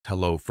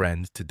Hello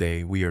friend,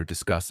 today we are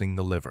discussing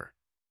the liver.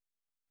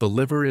 The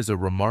liver is a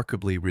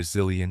remarkably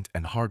resilient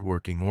and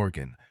hardworking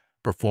organ,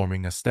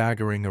 performing a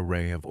staggering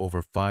array of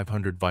over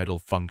 500 vital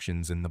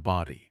functions in the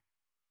body.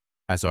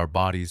 As our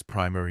body's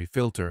primary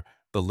filter,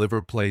 the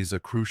liver plays a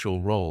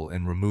crucial role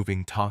in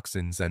removing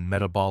toxins and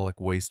metabolic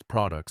waste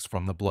products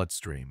from the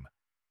bloodstream.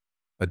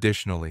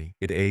 Additionally,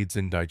 it aids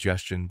in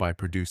digestion by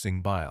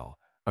producing bile,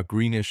 a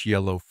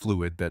greenish-yellow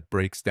fluid that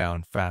breaks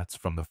down fats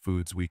from the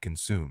foods we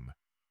consume.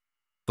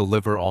 The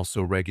liver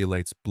also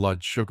regulates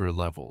blood sugar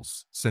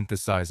levels,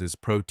 synthesizes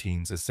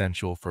proteins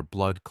essential for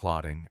blood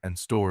clotting, and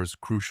stores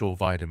crucial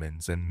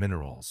vitamins and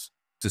minerals.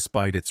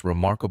 Despite its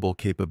remarkable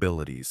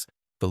capabilities,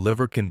 the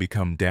liver can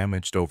become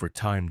damaged over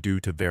time due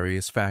to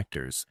various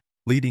factors,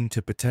 leading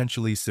to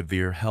potentially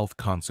severe health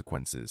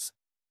consequences.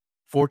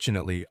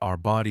 Fortunately, our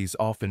bodies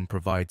often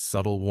provide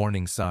subtle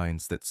warning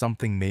signs that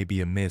something may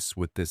be amiss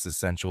with this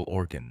essential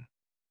organ.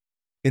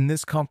 In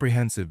this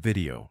comprehensive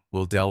video,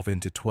 we'll delve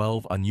into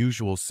 12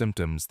 unusual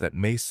symptoms that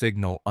may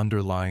signal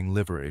underlying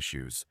liver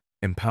issues,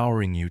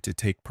 empowering you to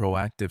take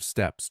proactive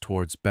steps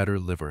towards better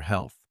liver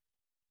health.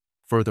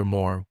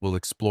 Furthermore, we'll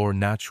explore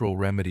natural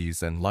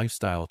remedies and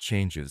lifestyle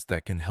changes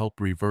that can help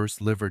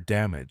reverse liver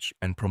damage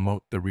and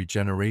promote the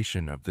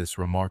regeneration of this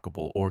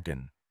remarkable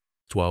organ.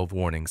 12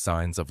 warning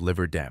signs of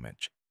liver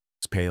damage.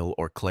 Pale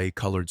or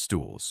clay-colored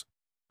stools.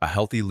 A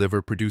healthy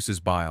liver produces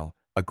bile,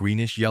 a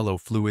greenish-yellow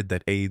fluid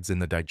that aids in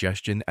the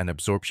digestion and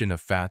absorption of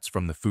fats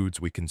from the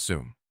foods we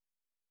consume.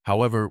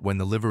 However, when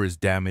the liver is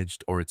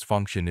damaged or its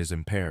function is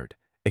impaired,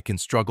 it can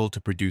struggle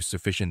to produce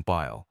sufficient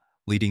bile,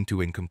 leading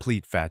to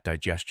incomplete fat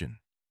digestion.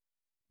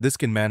 This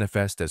can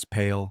manifest as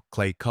pale,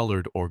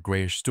 clay-colored, or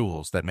grayish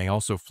stools that may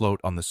also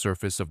float on the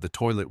surface of the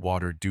toilet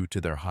water due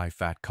to their high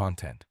fat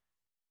content.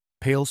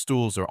 Pale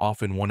stools are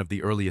often one of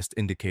the earliest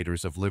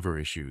indicators of liver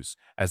issues,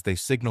 as they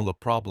signal a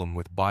problem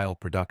with bile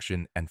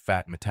production and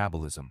fat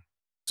metabolism.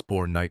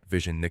 Poor night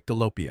vision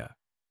nyctalopia.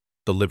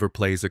 The liver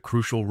plays a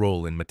crucial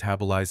role in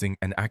metabolizing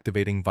and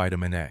activating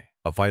vitamin A,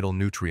 a vital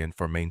nutrient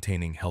for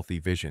maintaining healthy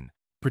vision,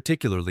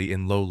 particularly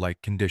in low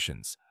light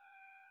conditions.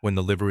 When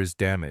the liver is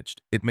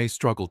damaged, it may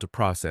struggle to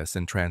process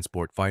and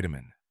transport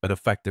vitamin, but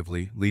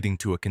effectively leading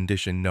to a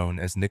condition known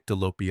as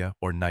nyctalopia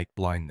or night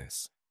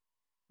blindness.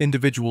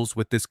 Individuals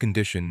with this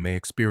condition may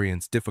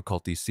experience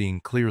difficulty seeing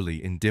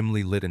clearly in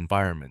dimly lit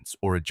environments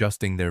or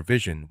adjusting their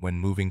vision when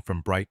moving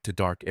from bright to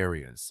dark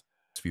areas.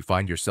 If you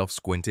find yourself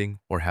squinting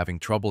or having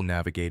trouble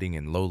navigating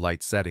in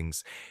low-light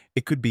settings,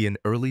 it could be an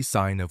early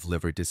sign of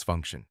liver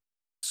dysfunction.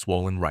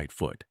 Swollen right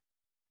foot.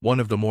 One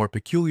of the more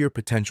peculiar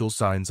potential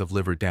signs of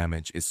liver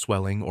damage is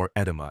swelling or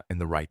edema in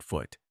the right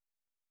foot.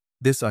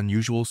 This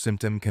unusual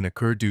symptom can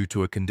occur due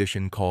to a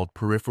condition called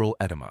peripheral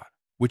edema,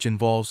 which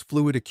involves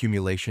fluid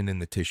accumulation in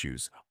the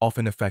tissues,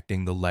 often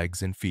affecting the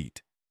legs and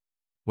feet.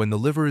 When the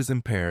liver is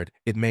impaired,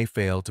 it may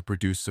fail to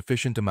produce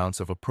sufficient amounts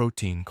of a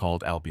protein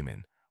called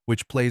albumin,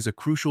 which plays a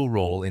crucial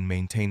role in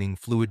maintaining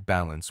fluid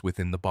balance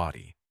within the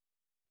body.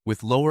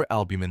 With lower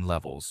albumin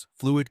levels,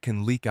 fluid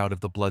can leak out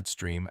of the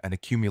bloodstream and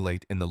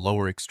accumulate in the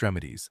lower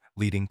extremities,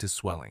 leading to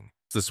swelling.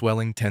 The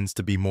swelling tends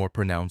to be more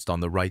pronounced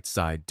on the right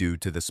side due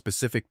to the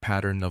specific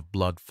pattern of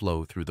blood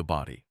flow through the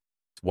body.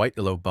 White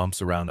yellow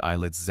bumps around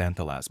eyelids,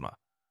 xanthelasma.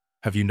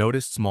 Have you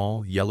noticed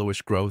small,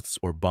 yellowish growths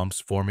or bumps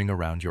forming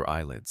around your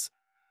eyelids?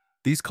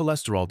 These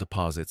cholesterol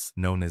deposits,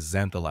 known as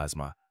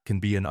xanthelasma, can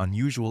be an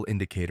unusual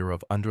indicator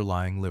of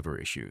underlying liver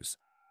issues.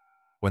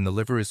 When the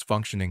liver is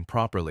functioning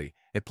properly,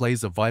 it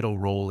plays a vital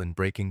role in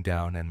breaking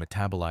down and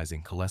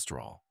metabolizing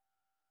cholesterol.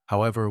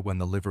 However, when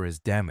the liver is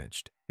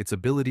damaged, its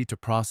ability to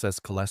process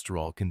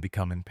cholesterol can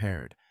become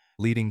impaired,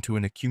 leading to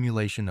an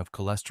accumulation of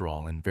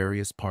cholesterol in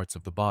various parts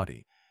of the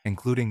body,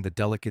 including the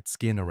delicate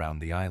skin around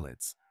the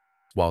eyelids.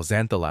 While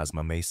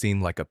xanthelasma may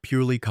seem like a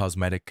purely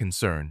cosmetic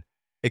concern,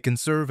 it can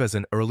serve as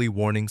an early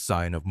warning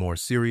sign of more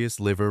serious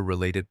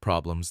liver-related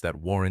problems that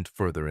warrant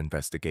further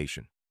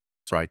investigation.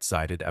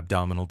 Right-sided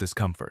abdominal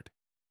discomfort.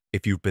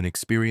 If you've been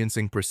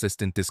experiencing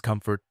persistent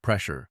discomfort,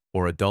 pressure,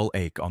 or a dull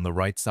ache on the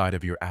right side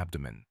of your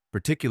abdomen,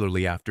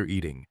 particularly after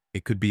eating,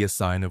 it could be a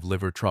sign of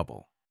liver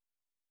trouble.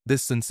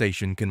 This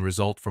sensation can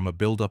result from a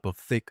buildup of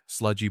thick,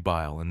 sludgy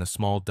bile in the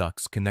small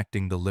ducts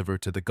connecting the liver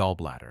to the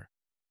gallbladder.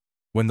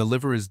 When the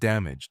liver is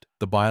damaged,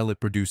 the bile it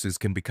produces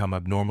can become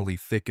abnormally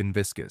thick and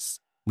viscous,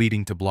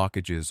 leading to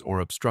blockages or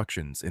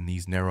obstructions in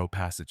these narrow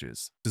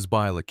passages. As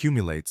bile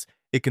accumulates,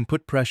 it can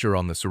put pressure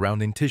on the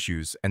surrounding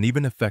tissues and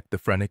even affect the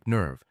phrenic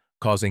nerve,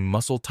 causing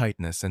muscle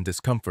tightness and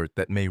discomfort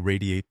that may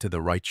radiate to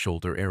the right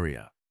shoulder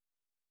area.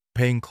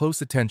 Paying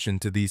close attention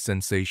to these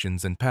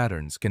sensations and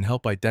patterns can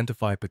help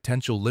identify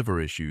potential liver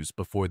issues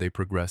before they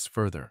progress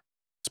further.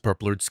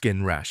 Purplered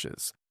skin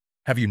rashes.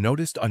 Have you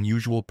noticed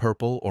unusual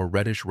purple or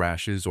reddish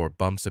rashes or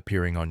bumps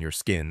appearing on your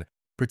skin,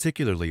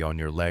 particularly on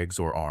your legs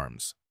or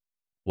arms?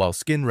 While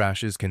skin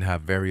rashes can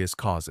have various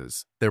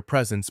causes, their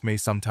presence may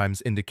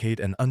sometimes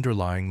indicate an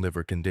underlying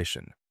liver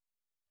condition.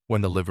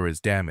 When the liver is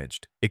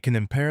damaged, it can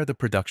impair the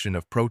production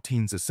of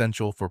proteins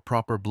essential for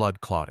proper blood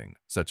clotting,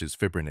 such as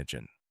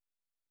fibrinogen.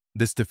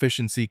 This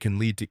deficiency can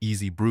lead to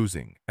easy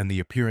bruising and the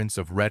appearance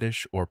of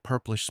reddish or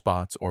purplish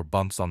spots or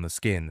bumps on the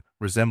skin,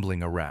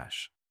 resembling a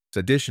rash.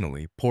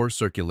 Additionally, poor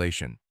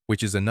circulation,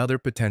 which is another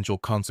potential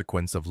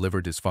consequence of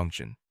liver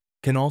dysfunction,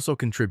 can also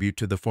contribute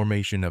to the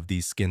formation of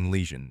these skin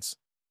lesions.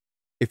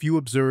 If you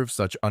observe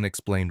such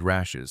unexplained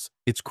rashes,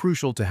 it's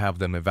crucial to have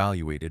them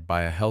evaluated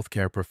by a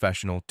healthcare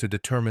professional to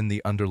determine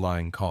the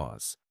underlying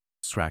cause.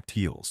 Cracked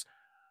heels.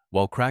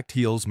 While cracked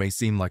heels may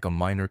seem like a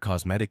minor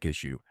cosmetic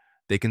issue,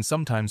 they can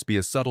sometimes be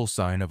a subtle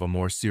sign of a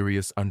more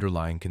serious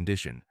underlying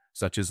condition,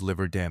 such as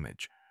liver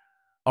damage.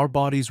 Our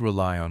bodies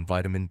rely on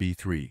vitamin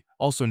B3,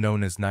 also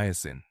known as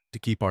niacin, to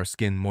keep our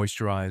skin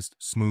moisturized,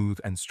 smooth,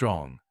 and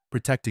strong,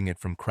 protecting it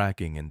from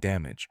cracking and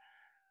damage.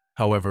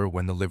 However,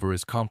 when the liver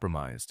is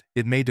compromised,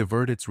 it may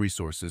divert its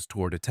resources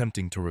toward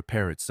attempting to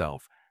repair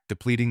itself,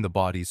 depleting the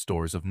body's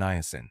stores of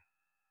niacin.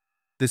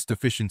 This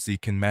deficiency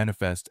can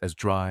manifest as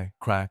dry,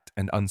 cracked,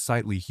 and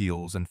unsightly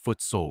heels and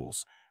foot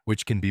soles,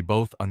 which can be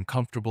both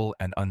uncomfortable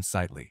and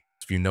unsightly.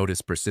 If you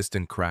notice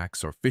persistent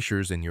cracks or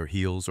fissures in your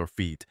heels or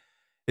feet,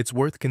 it's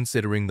worth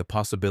considering the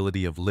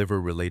possibility of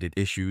liver-related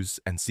issues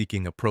and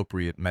seeking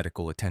appropriate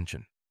medical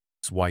attention.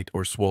 White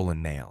or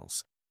swollen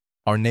nails.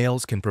 Our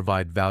nails can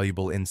provide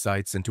valuable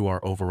insights into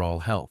our overall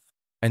health,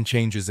 and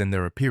changes in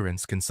their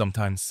appearance can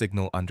sometimes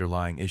signal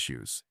underlying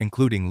issues,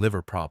 including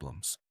liver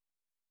problems.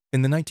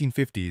 In the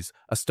 1950s,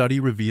 a study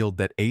revealed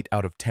that 8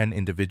 out of 10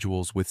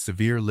 individuals with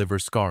severe liver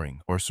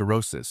scarring or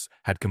cirrhosis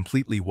had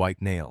completely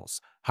white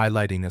nails,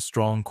 highlighting a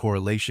strong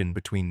correlation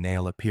between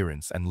nail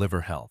appearance and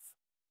liver health.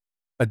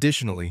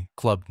 Additionally,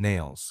 clubbed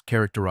nails,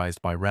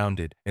 characterized by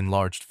rounded,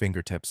 enlarged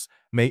fingertips,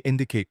 may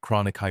indicate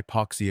chronic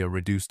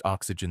hypoxia-reduced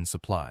oxygen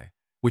supply,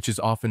 which is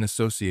often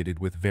associated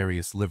with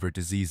various liver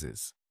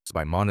diseases.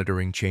 By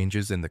monitoring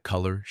changes in the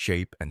color,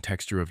 shape, and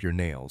texture of your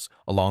nails,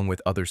 along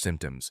with other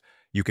symptoms,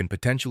 you can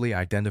potentially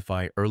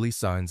identify early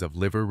signs of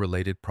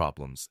liver-related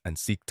problems and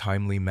seek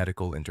timely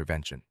medical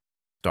intervention.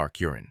 Dark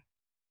urine.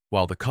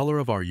 While the color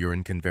of our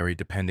urine can vary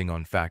depending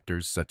on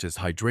factors such as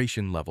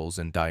hydration levels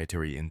and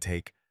dietary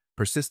intake,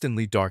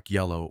 persistently dark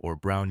yellow or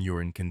brown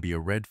urine can be a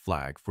red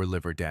flag for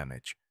liver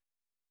damage.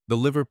 The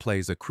liver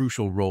plays a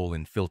crucial role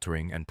in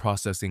filtering and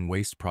processing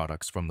waste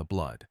products from the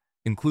blood,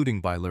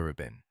 including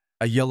bilirubin,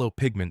 a yellow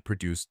pigment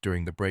produced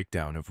during the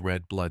breakdown of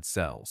red blood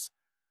cells.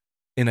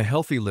 In a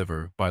healthy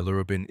liver,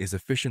 bilirubin is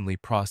efficiently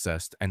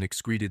processed and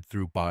excreted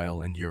through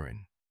bile and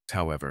urine.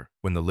 However,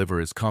 when the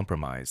liver is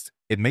compromised,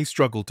 it may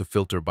struggle to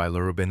filter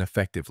bilirubin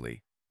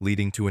effectively,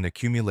 leading to an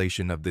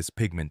accumulation of this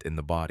pigment in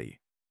the body.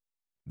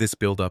 This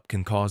buildup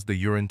can cause the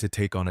urine to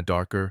take on a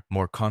darker,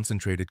 more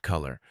concentrated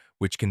color,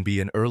 which can be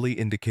an early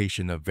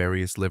indication of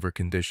various liver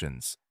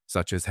conditions,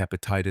 such as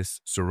hepatitis,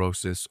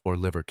 cirrhosis, or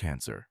liver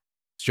cancer.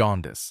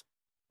 Jaundice.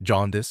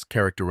 Jaundice,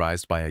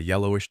 characterized by a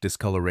yellowish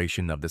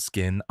discoloration of the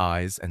skin,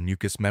 eyes, and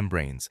mucous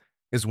membranes,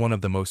 is one of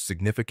the most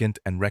significant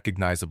and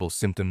recognizable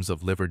symptoms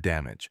of liver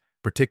damage,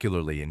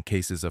 particularly in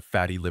cases of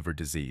fatty liver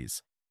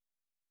disease.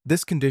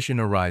 This condition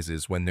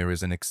arises when there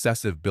is an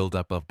excessive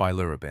buildup of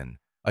bilirubin,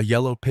 a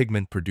yellow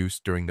pigment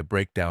produced during the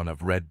breakdown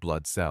of red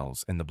blood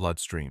cells in the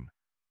bloodstream.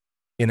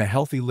 In a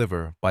healthy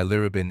liver,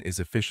 bilirubin is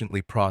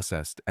efficiently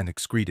processed and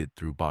excreted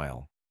through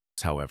bile.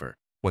 However,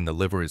 when the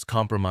liver is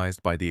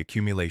compromised by the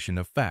accumulation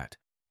of fat,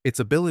 its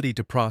ability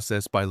to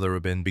process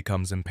bilirubin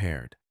becomes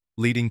impaired,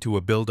 leading to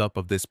a buildup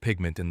of this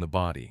pigment in the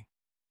body.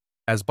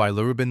 As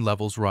bilirubin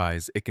levels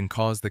rise, it can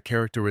cause the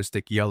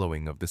characteristic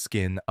yellowing of the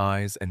skin,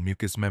 eyes, and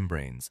mucous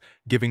membranes,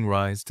 giving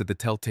rise to the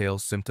telltale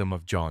symptom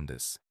of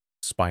jaundice.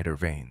 Spider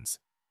veins.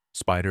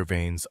 Spider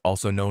veins,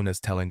 also known as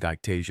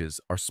telangiectasias,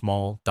 are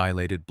small,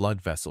 dilated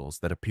blood vessels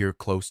that appear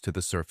close to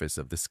the surface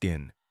of the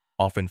skin,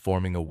 often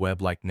forming a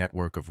web-like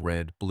network of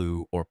red,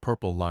 blue, or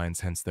purple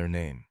lines, hence their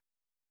name.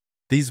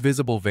 These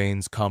visible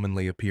veins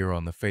commonly appear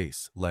on the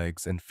face,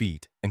 legs, and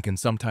feet, and can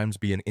sometimes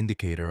be an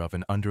indicator of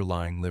an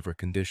underlying liver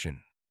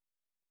condition.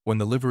 When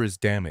the liver is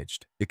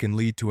damaged, it can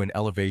lead to an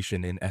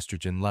elevation in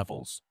estrogen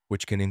levels,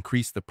 which can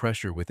increase the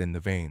pressure within the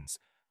veins,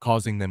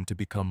 causing them to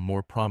become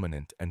more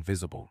prominent and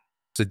visible.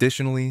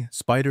 Additionally,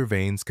 spider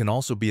veins can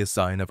also be a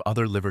sign of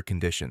other liver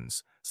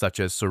conditions, such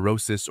as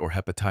cirrhosis or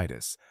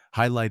hepatitis,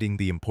 highlighting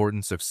the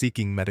importance of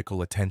seeking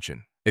medical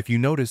attention if you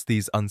notice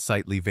these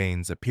unsightly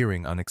veins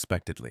appearing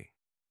unexpectedly.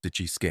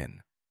 Itchy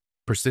skin.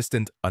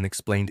 Persistent,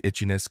 unexplained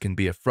itchiness can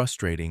be a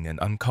frustrating and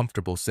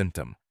uncomfortable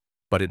symptom,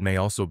 but it may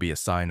also be a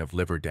sign of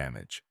liver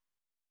damage.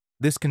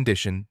 This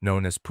condition,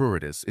 known as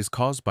pruritus, is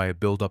caused by a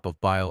buildup of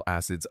bile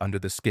acids under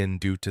the skin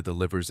due to the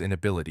liver's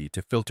inability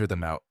to filter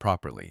them out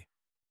properly.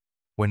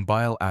 When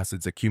bile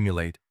acids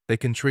accumulate, they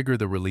can trigger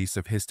the release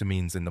of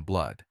histamines in the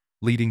blood,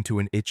 leading to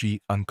an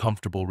itchy,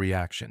 uncomfortable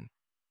reaction.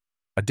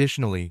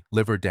 Additionally,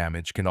 liver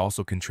damage can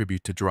also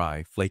contribute to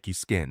dry, flaky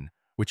skin,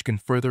 which can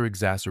further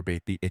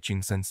exacerbate the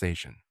itching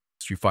sensation.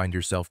 If you find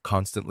yourself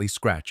constantly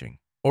scratching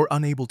or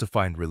unable to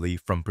find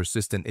relief from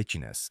persistent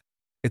itchiness,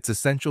 it's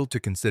essential to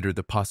consider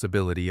the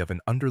possibility of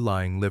an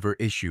underlying liver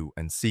issue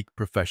and seek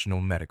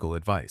professional medical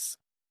advice.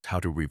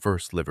 How to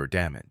reverse liver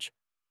damage.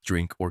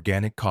 Drink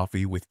organic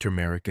coffee with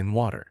turmeric and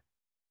water.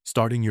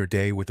 Starting your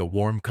day with a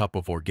warm cup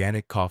of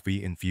organic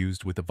coffee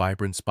infused with a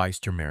vibrant spice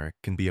turmeric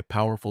can be a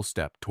powerful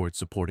step towards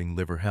supporting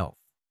liver health.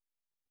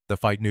 The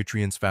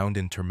phytonutrients found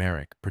in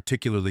turmeric,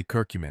 particularly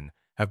curcumin,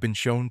 have been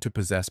shown to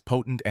possess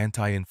potent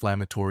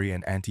anti-inflammatory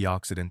and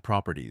antioxidant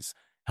properties,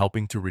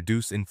 helping to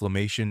reduce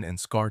inflammation and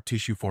scar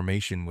tissue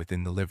formation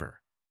within the liver.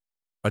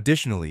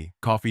 Additionally,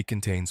 coffee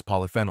contains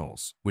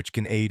polyphenols, which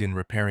can aid in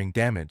repairing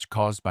damage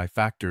caused by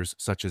factors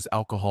such as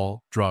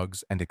alcohol,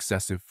 drugs, and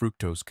excessive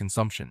fructose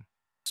consumption.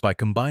 By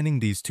combining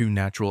these two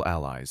natural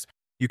allies,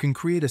 you can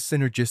create a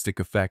synergistic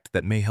effect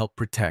that may help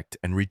protect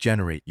and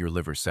regenerate your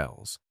liver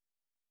cells.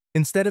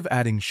 Instead of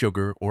adding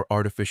sugar or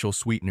artificial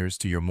sweeteners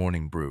to your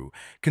morning brew,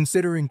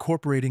 consider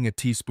incorporating a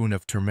teaspoon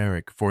of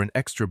turmeric for an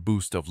extra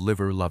boost of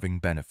liver-loving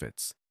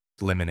benefits.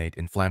 Eliminate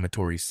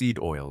inflammatory seed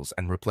oils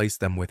and replace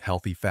them with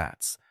healthy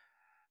fats.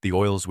 The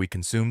oils we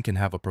consume can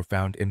have a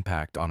profound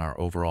impact on our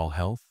overall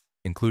health,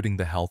 including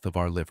the health of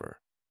our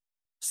liver.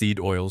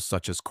 Seed oils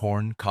such as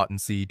corn,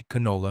 cottonseed,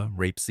 canola,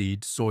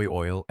 rapeseed, soy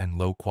oil, and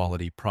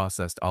low-quality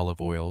processed olive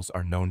oils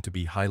are known to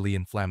be highly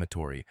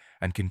inflammatory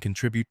and can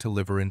contribute to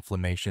liver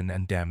inflammation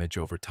and damage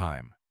over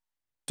time.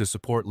 To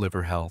support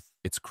liver health,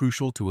 it's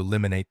crucial to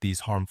eliminate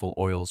these harmful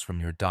oils from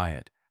your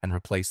diet and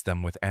replace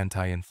them with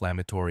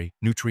anti-inflammatory,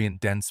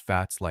 nutrient-dense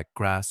fats like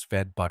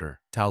grass-fed butter,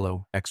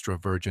 tallow, extra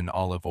virgin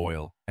olive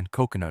oil, and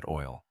coconut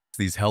oil.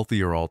 These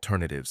healthier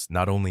alternatives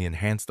not only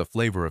enhance the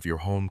flavor of your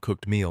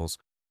home-cooked meals,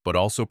 but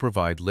also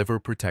provide liver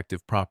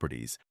protective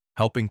properties,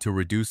 helping to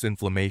reduce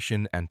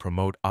inflammation and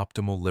promote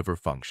optimal liver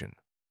function.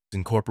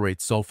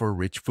 Incorporate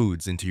sulfur-rich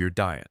foods into your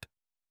diet.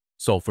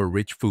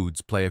 Sulfur-rich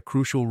foods play a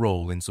crucial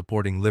role in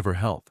supporting liver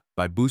health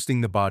by boosting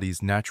the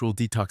body's natural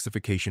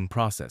detoxification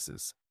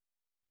processes.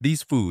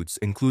 These foods,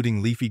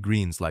 including leafy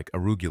greens like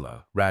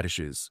arugula,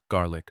 radishes,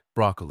 garlic,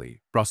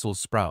 broccoli, Brussels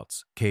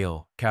sprouts,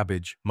 kale,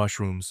 cabbage,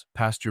 mushrooms,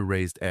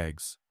 pasture-raised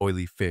eggs,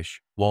 oily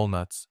fish,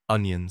 walnuts,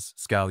 onions,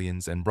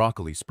 scallions, and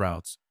broccoli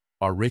sprouts,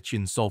 are rich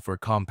in sulfur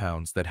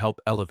compounds that help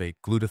elevate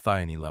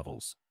glutathione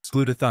levels.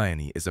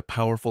 Glutathione is a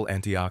powerful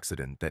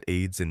antioxidant that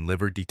aids in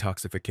liver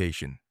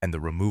detoxification and the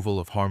removal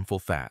of harmful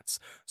fats,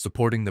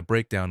 supporting the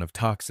breakdown of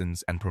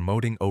toxins and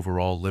promoting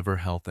overall liver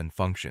health and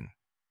function.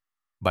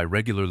 By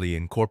regularly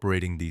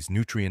incorporating these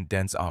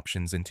nutrient-dense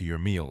options into your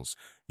meals,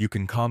 you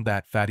can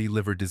combat fatty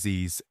liver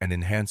disease and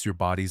enhance your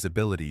body's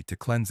ability to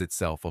cleanse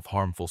itself of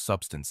harmful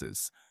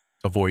substances.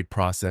 Avoid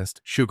processed,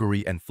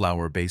 sugary, and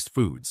flour-based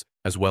foods,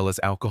 as well as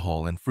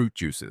alcohol and fruit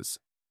juices.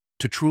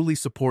 To truly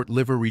support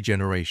liver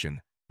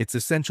regeneration, it's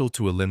essential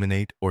to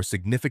eliminate or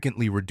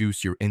significantly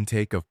reduce your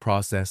intake of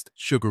processed,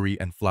 sugary,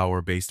 and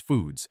flour-based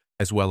foods,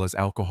 as well as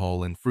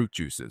alcohol and fruit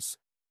juices.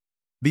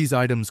 These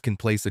items can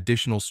place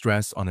additional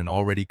stress on an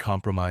already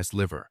compromised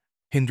liver,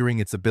 hindering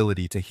its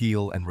ability to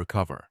heal and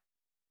recover.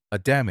 A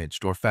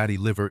damaged or fatty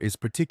liver is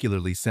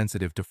particularly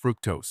sensitive to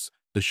fructose,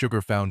 the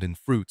sugar found in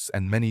fruits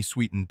and many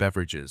sweetened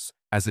beverages,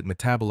 as it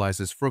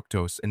metabolizes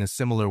fructose in a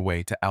similar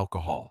way to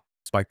alcohol.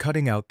 By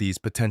cutting out these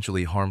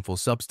potentially harmful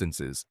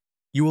substances,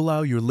 you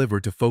allow your liver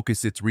to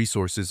focus its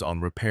resources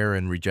on repair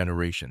and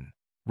regeneration,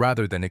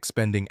 rather than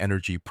expending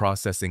energy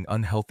processing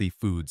unhealthy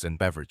foods and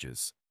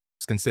beverages.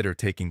 Consider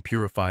taking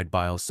purified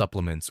bile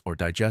supplements or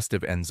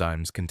digestive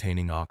enzymes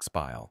containing ox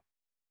bile.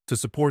 To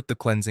support the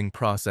cleansing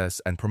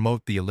process and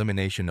promote the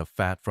elimination of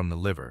fat from the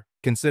liver,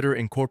 consider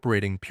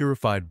incorporating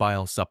purified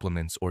bile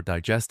supplements or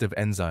digestive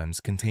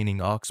enzymes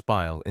containing ox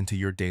bile into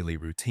your daily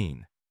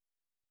routine.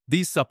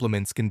 These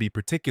supplements can be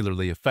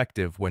particularly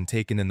effective when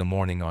taken in the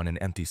morning on an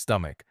empty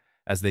stomach,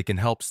 as they can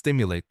help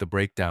stimulate the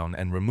breakdown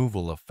and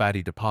removal of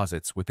fatty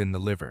deposits within the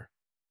liver.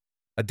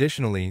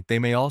 Additionally, they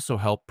may also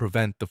help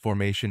prevent the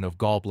formation of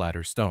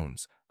gallbladder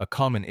stones, a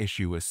common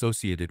issue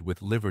associated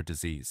with liver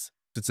disease.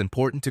 It's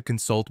important to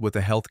consult with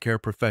a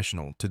healthcare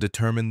professional to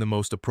determine the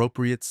most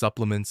appropriate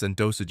supplements and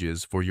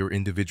dosages for your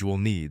individual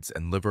needs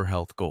and liver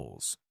health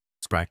goals.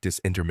 Practice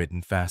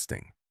intermittent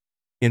fasting.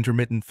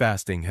 Intermittent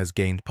fasting has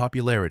gained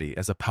popularity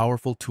as a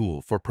powerful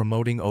tool for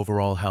promoting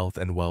overall health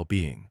and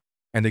well-being,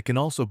 and it can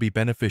also be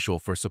beneficial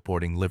for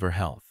supporting liver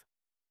health.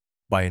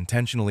 By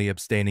intentionally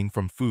abstaining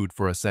from food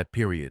for a set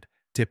period,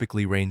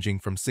 typically ranging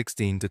from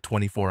 16 to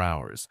 24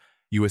 hours,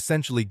 you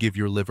essentially give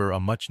your liver a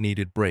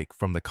much-needed break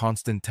from the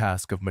constant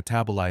task of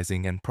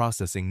metabolizing and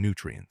processing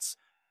nutrients.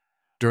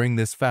 During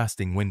this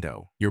fasting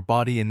window, your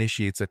body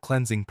initiates a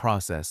cleansing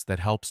process that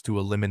helps to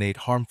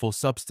eliminate harmful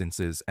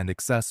substances and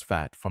excess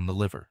fat from the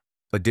liver.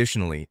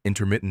 Additionally,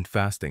 intermittent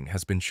fasting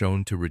has been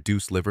shown to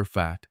reduce liver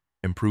fat,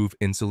 improve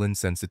insulin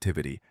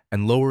sensitivity,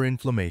 and lower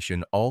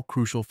inflammation, all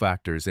crucial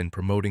factors in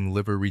promoting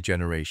liver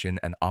regeneration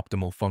and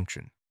optimal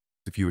function.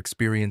 If you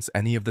experience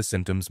any of the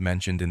symptoms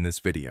mentioned in this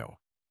video,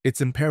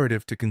 it's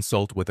imperative to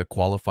consult with a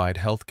qualified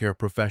healthcare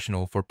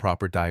professional for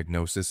proper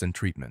diagnosis and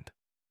treatment.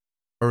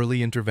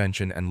 Early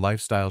intervention and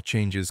lifestyle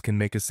changes can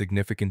make a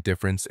significant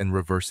difference in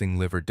reversing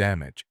liver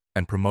damage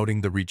and promoting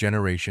the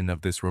regeneration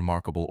of this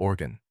remarkable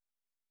organ.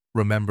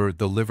 Remember,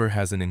 the liver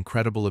has an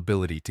incredible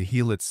ability to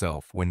heal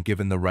itself when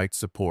given the right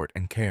support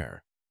and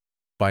care.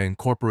 By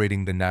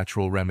incorporating the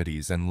natural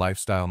remedies and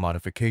lifestyle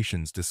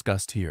modifications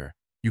discussed here,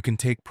 you can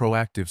take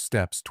proactive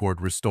steps toward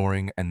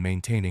restoring and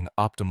maintaining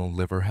optimal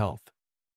liver health.